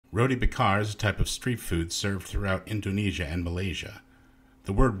Roti Bakar is a type of street food served throughout Indonesia and Malaysia.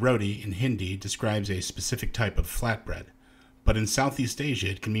 The word roti in Hindi describes a specific type of flatbread, but in Southeast Asia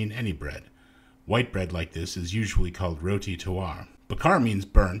it can mean any bread. White bread like this is usually called roti tawar. Bakar means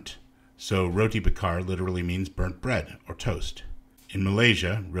burnt, so roti bakar literally means burnt bread or toast. In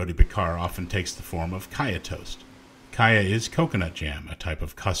Malaysia, roti bakar often takes the form of kaya toast. Kaya is coconut jam, a type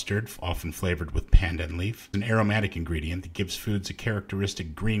of custard often flavored with pandan leaf, an aromatic ingredient that gives foods a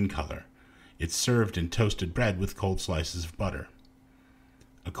characteristic green color. It's served in toasted bread with cold slices of butter.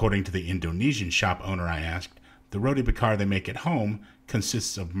 According to the Indonesian shop owner I asked, the roti bakar they make at home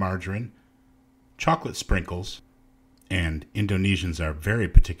consists of margarine, chocolate sprinkles, and Indonesians are very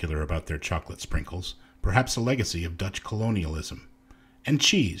particular about their chocolate sprinkles, perhaps a legacy of Dutch colonialism, and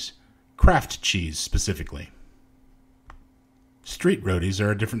cheese, Kraft cheese specifically. Street rotis are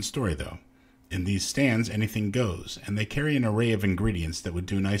a different story, though. In these stands, anything goes, and they carry an array of ingredients that would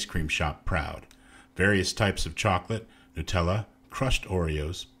do an ice cream shop proud. Various types of chocolate, Nutella, crushed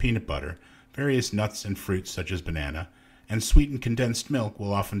Oreos, peanut butter, various nuts and fruits such as banana, and sweetened condensed milk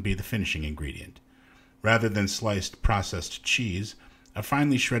will often be the finishing ingredient. Rather than sliced processed cheese, a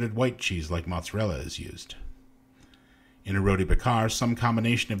finely shredded white cheese like mozzarella is used. In a roti bakar, some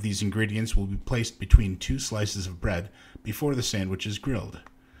combination of these ingredients will be placed between two slices of bread before the sandwich is grilled.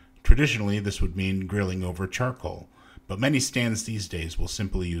 Traditionally, this would mean grilling over charcoal, but many stands these days will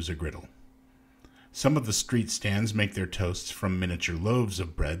simply use a griddle. Some of the street stands make their toasts from miniature loaves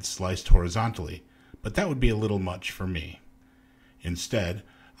of bread sliced horizontally, but that would be a little much for me. Instead,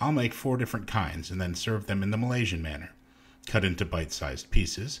 I'll make 4 different kinds and then serve them in the Malaysian manner, cut into bite-sized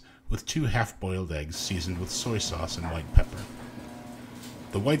pieces, with 2 half-boiled eggs seasoned with soy sauce and white pepper.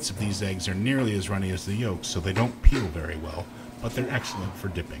 The whites of these eggs are nearly as runny as the yolks, so they don't peel very well, but they're excellent for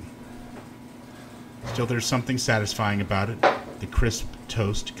dipping. Still, there's something satisfying about it, the crisp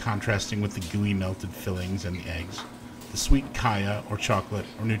toast contrasting with the gooey melted fillings and the eggs, the sweet kaya or chocolate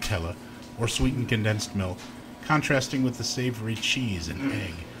or Nutella or sweetened condensed milk contrasting with the savory cheese and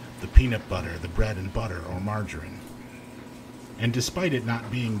egg, the peanut butter, the bread and butter or margarine. And despite it not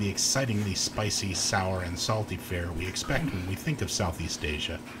being the excitingly spicy, sour, and salty fare we expect when we think of Southeast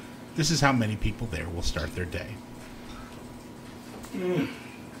Asia, this is how many people there will start their day.